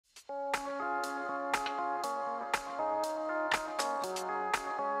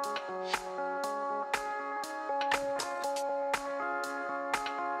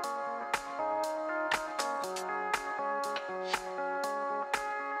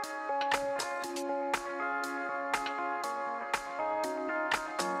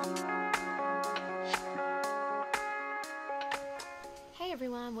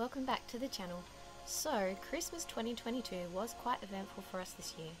welcome back to the channel. So, Christmas 2022 was quite eventful for us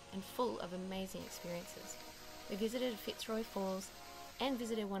this year and full of amazing experiences. We visited Fitzroy Falls and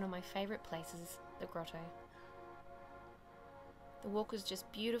visited one of my favourite places, the grotto. The walk was just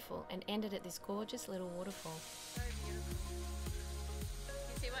beautiful and ended at this gorgeous little waterfall. So beautiful.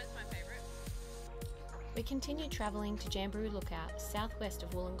 You see why it's my favourite? We continued travelling to Jamberoo Lookout, southwest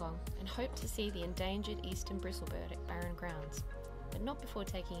of Wollongong, and hoped to see the endangered eastern bristlebird at Barren Grounds, but not before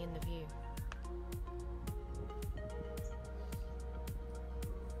taking in the view.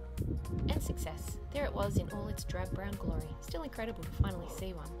 And success. There it was in all its drab brown glory, still incredible to finally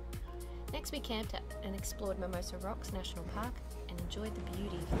see one. Next we camped at and explored Mimosa Rocks National Park and enjoyed the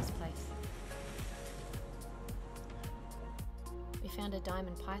beauty of this place. We found a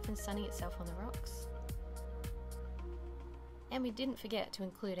diamond python sunning itself on the rocks. And we didn't forget to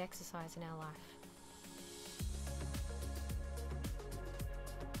include exercise in our life.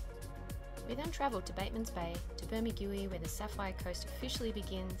 We then travelled to Bateman's Bay, to Bermagui, where the Sapphire Coast officially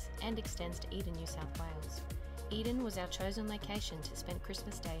begins and extends to Eden, New South Wales. Eden was our chosen location to spend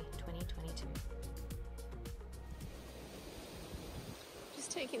Christmas Day 2022. Just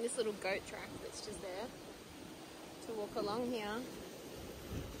taking this little goat track that's just there to walk along here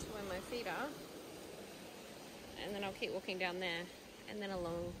to where my feet are, and then I'll keep walking down there and then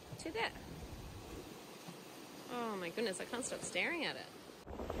along to there. Oh my goodness, I can't stop staring at it.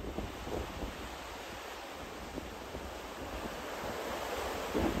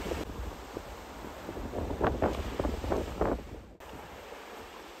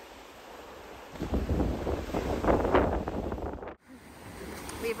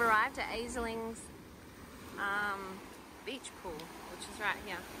 We've arrived at Aisling's beach pool, which is right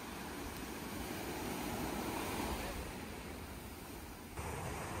here.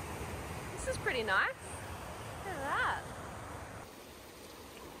 This is pretty nice. Look at that.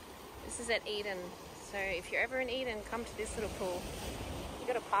 This is at Eden. So if you're ever in Eden, come to this little pool. You've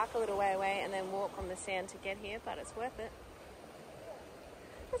got to park a little way away and then walk on the sand to get here, but it's worth it.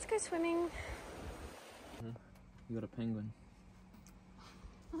 Let's go swimming. You got a penguin.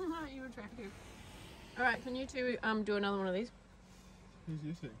 Aren't you attractive? Alright, can you two do another one of these? Who's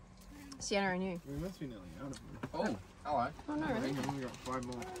you two? Sienna and you. We must be nearly out of them. Oh, hello. Oh no, really? Hang on, we got 5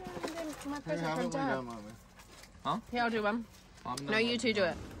 more. My Who present haven't from we Dad. done one with? Huh? Here, I'll do one. No, you two do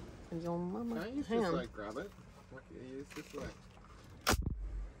it. And your mama. Can't you Hang just on. like grab it? Like, use this way.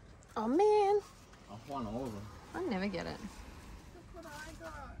 Oh man, I've won all of them. I never get it. Look what I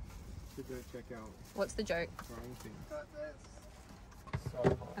got. Should go check out What's the joke? throwing things. Got this. So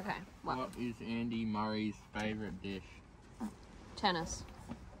hot. Okay, what? What is Andy Murray's favourite dish? Tennis.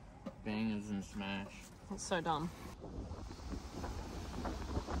 Bangers and smash. That's so dumb.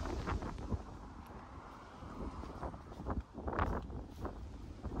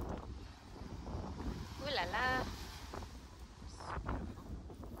 Ooh la la.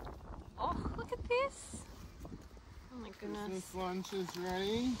 Oh, look at this. Oh my goodness. Christmas lunch is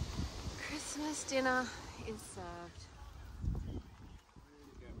ready. Christmas dinner is served.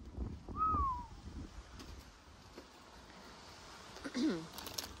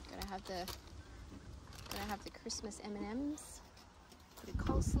 Gotta have the Christmas M&Ms, bit of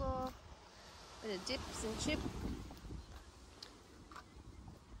coleslaw, bit of dips and chip.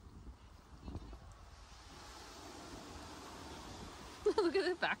 Look at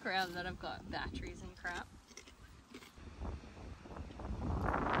the background that I've got batteries and crap.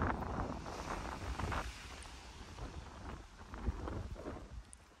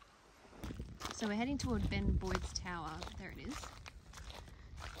 So we're heading toward Ben Boyd's Tower. There it is.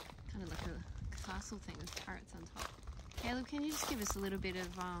 Kind of like a castle thing with turrets on top. Caleb, can you just give us a little bit of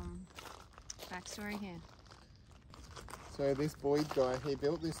backstory here? So this Boyd guy, he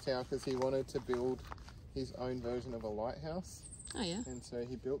built this tower because he wanted to build his own version of a lighthouse. Oh yeah. And so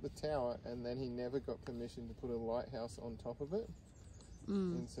he built the tower and then he never got permission to put a lighthouse on top of it.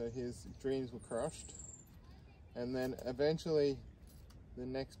 And so his dreams were crushed. And then eventually the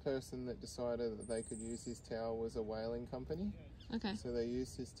next person that decided that they could use his tower was a whaling company. Okay. So they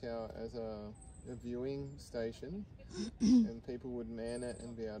used his tower as a viewing station and people would man it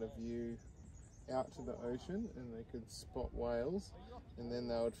and be able to view out to the ocean and they could spot whales, and then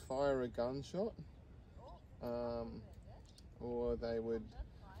they would fire a gunshot or they would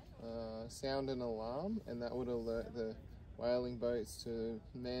sound an alarm, and that would alert the whaling boats to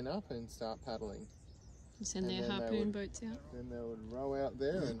man up and start paddling. Send And their then they harpoon would- boats out. Then they would row out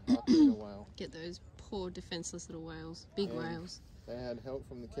there and harpoon a whale. Get those poor defenseless little whales. Big And whales. They had help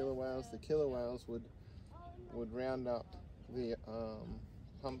from the killer whales. The killer whales would round up the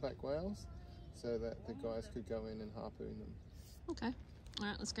humpback whales so that the guys could go in and harpoon them. Okay.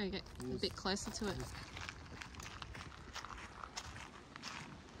 Alright, let's go get a bit closer to it.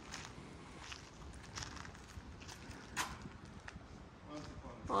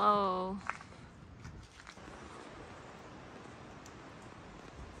 Whoa.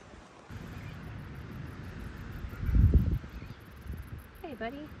 Hey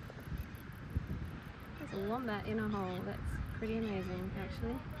buddy. There's a wombat in a hole. That's pretty amazing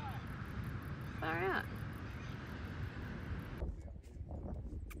actually. Far out.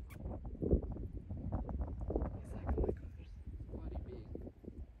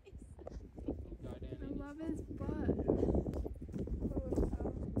 I love his butt.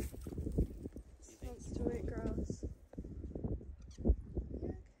 Wants to eat grass.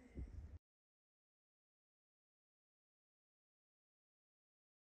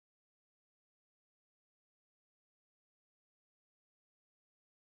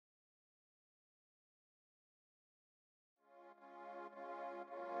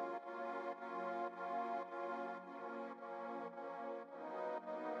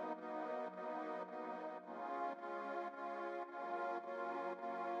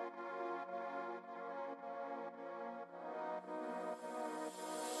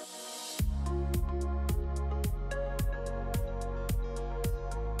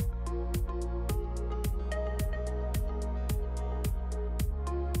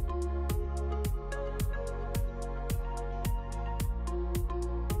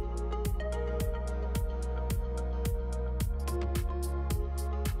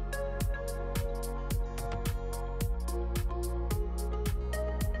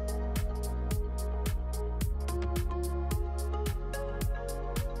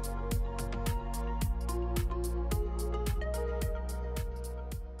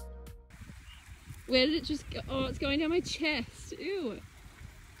 Where did it just go? Oh, it's going down my chest. Ew.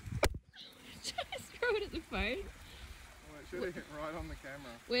 Just throw it at the phone. Well, it should have hit right on the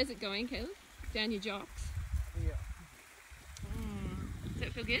camera. Where's it going, Caleb? Down your jocks? Yeah. Does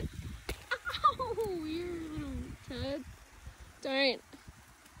that feel good? Oh, you're a little turd. Don't.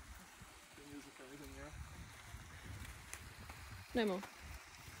 Fingers are frozen now. No more.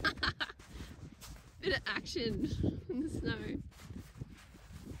 Bit of action in the snow.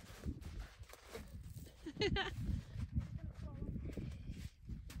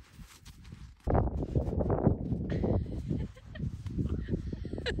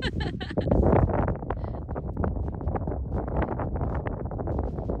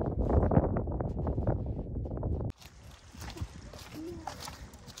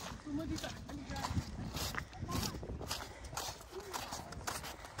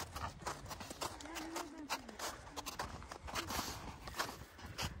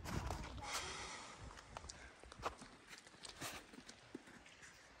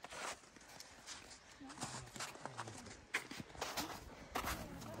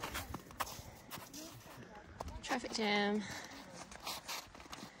 Traffic jam.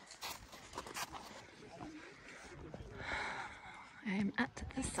 I am at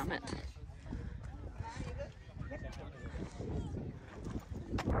the summit.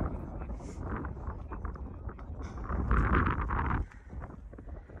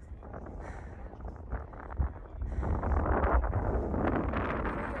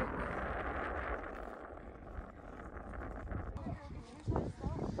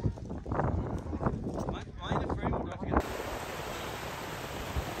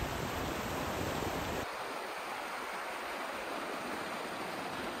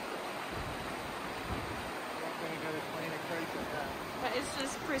 But it's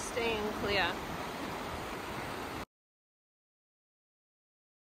just pristine clear.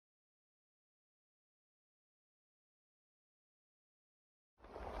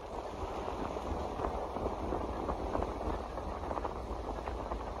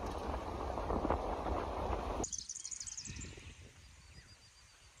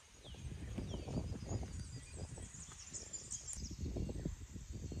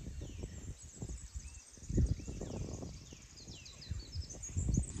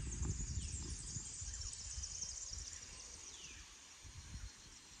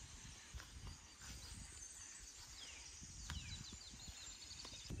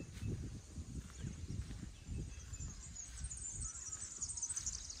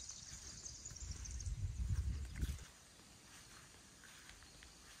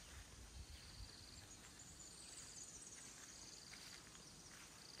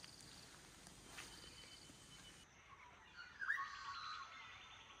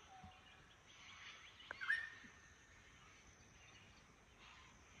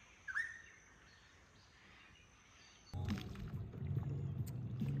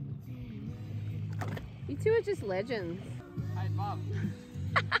 You two are just legends. Hey, Bob.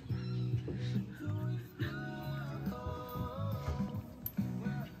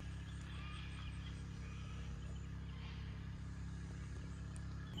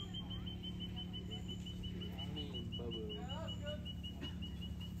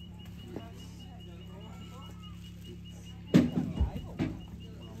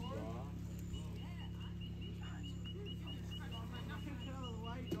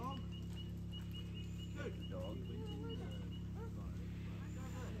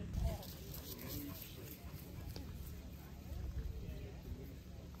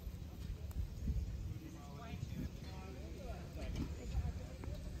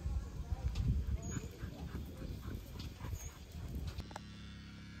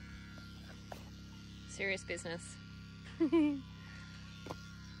 Serious business.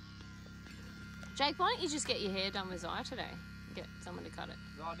 Jake, why don't you just get your hair done with Zai today? Get someone to cut it.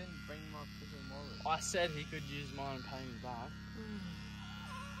 I didn't bring my freaking wallet. I said he could use mine and pay me back.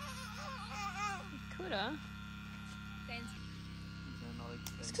 Coulda.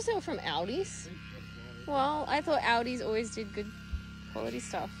 It's because they were from Aldi's. Well, I thought Aldi's always did good quality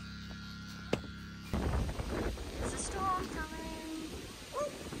stuff. There's a storm coming.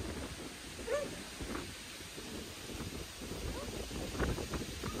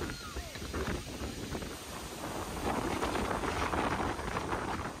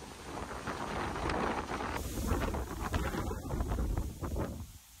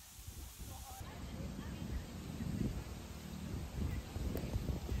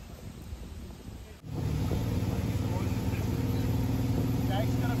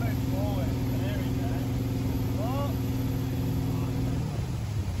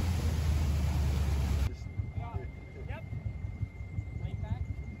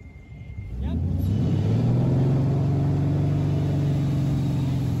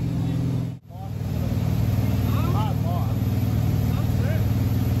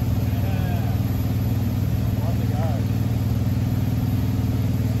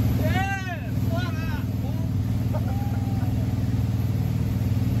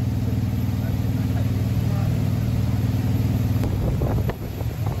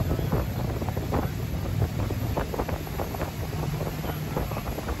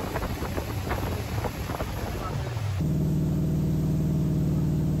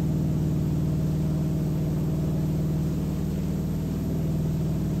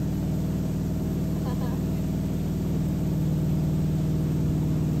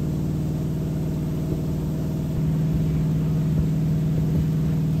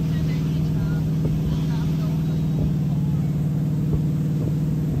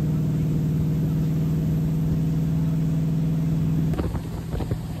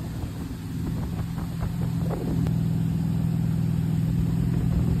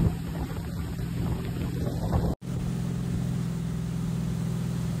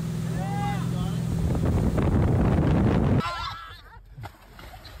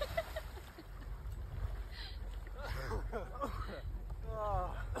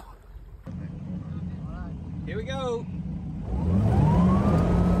 Here we go.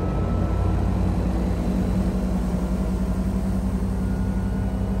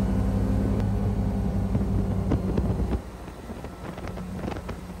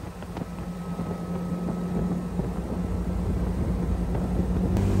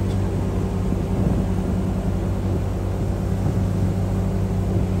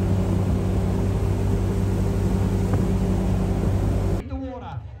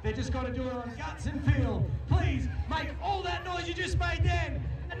 They just got to do it on guts and feel. Please make all that noise you just made then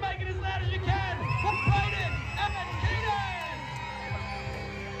and make it as loud as you can for Brayden and Keenan!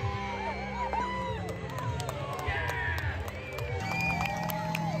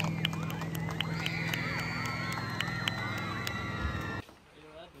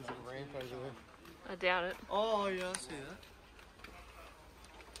 There's a ramp over there. I doubt it. Oh, yeah, I see that.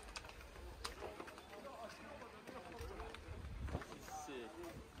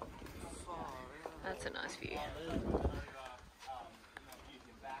 That's a nice view.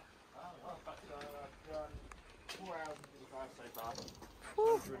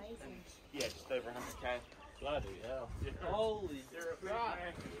 Whew. Yeah, just over 100k. Bloody hell. Holy crap.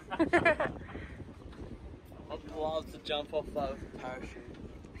 I'd love to jump off that with a parachute.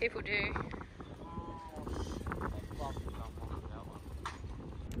 People do.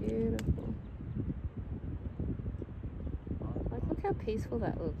 Beautiful. Like, look how peaceful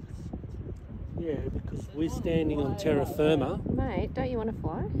that looks. Yeah, because we're standing on terra firma. Mate, don't you want to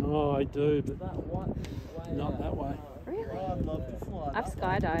fly? No, I do, but not that way. Really? I'd love to fly. I've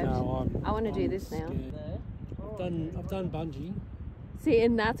skydived. No, I want to do this now. I've done bungee. See,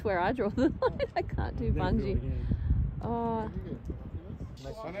 and that's where I draw the line. I can't do Never do it bungee. again. Oh,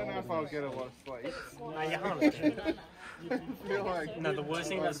 I don't know if I'll get a lot of sleep. No, you can't. Feel like No, the worst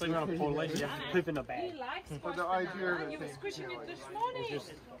thing about sleeping on a pool leash is you have to poop in a bag. but the idea of it seems Squishing it this morning.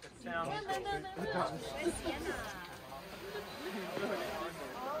 Just sounds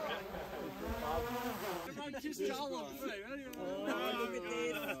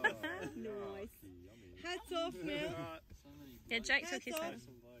Nice. Hats off now. Yeah, Jake took his photo.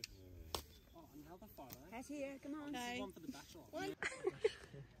 Hat here, come on. Okay. One.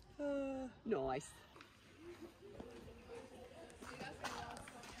 Nice.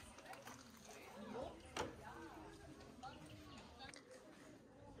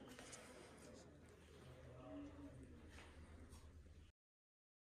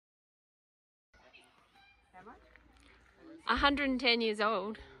 How much? 110 years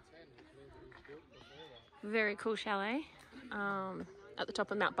old. Very cool chalet at the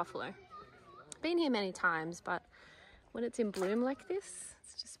top of Mount Buffalo. Been here many times, but when it's in bloom like this,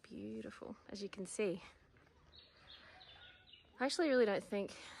 it's just beautiful, as you can see. I actually really don't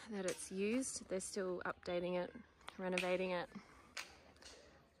think that it's used. They're still updating it, renovating it.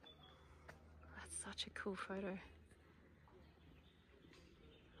 That's such a cool photo.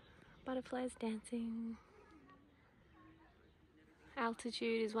 Butterflies dancing.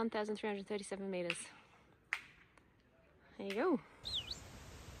 Altitude is 1,337 meters. There you go.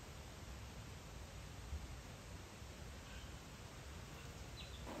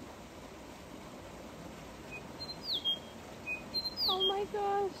 Oh my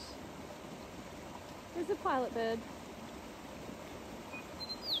gosh. There's a pilot bird.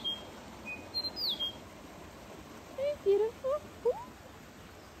 Hey, beautiful. Ooh.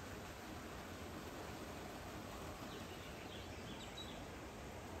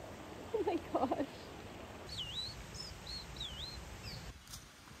 Oh my gosh.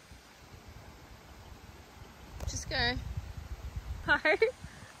 Just go. No.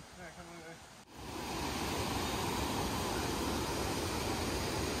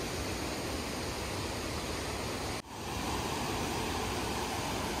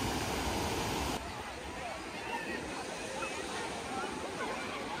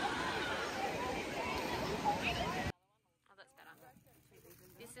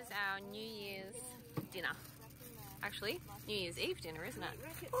 This is our New Year's dinner. Actually, New Year's Eve dinner, isn't it?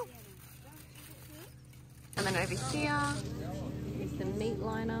 Ooh. And then over here is the meat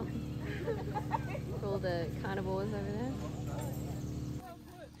lineup for all the carnivores over there.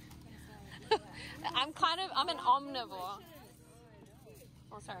 I'm an omnivore.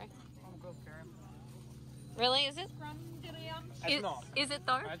 Oh, sorry. Really, is it? It's not. Is it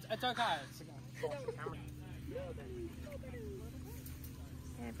though? It's okay. It's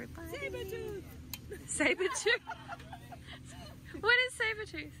Everybody. Sabertooth. Sabertooth. What is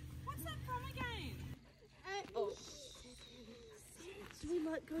Sabertooth? What's that from again? Do we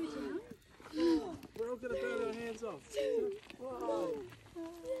let go down? We're all gonna burn our hands off. Whoa.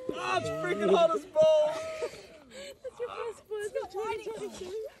 Oh, it's freaking hot as balls! That's your first word of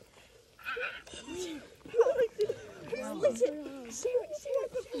 2022. Listen, share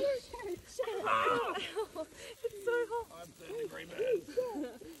it. It's so hot. I'm 30 degree bird.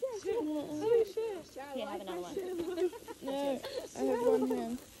 Holy shit. Here, have another one. No, I have one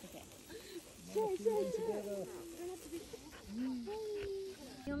hand. Okay. Share.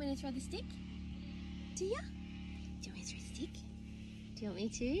 You want me to throw the stick? Do ya? Do you want me to throw the stick? Do you want me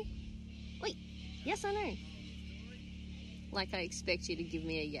to? Wait, yes or no? Like I expect you to give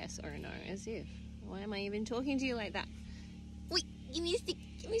me a yes or a no, as if. Why am I even talking to you like that? Wait, give me a stick,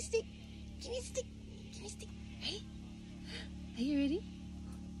 give me a stick, give me a stick, give me a stick. Ready? Are you ready?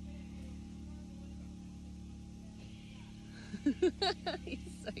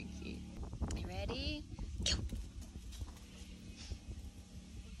 He's so cute. You ready? Go!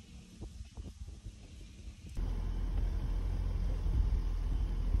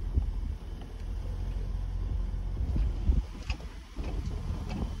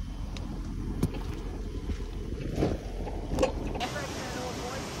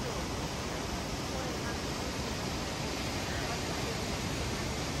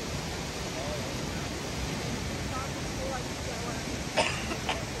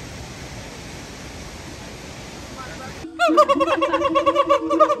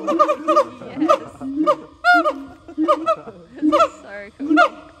 Yes. So cool.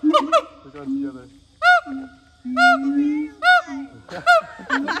 We're going together.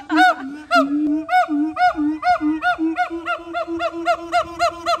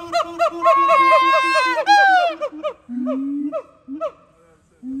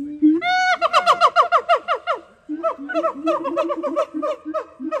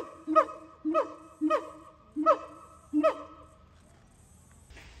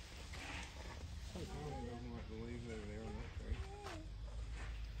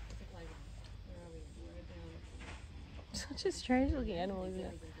 Such a strange looking animal, isn't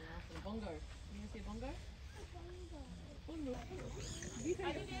it? Bongo. You want to see a bongo? Look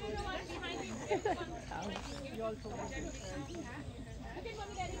at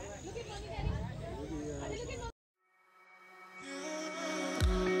mommy, daddy. Look at mommy, daddy.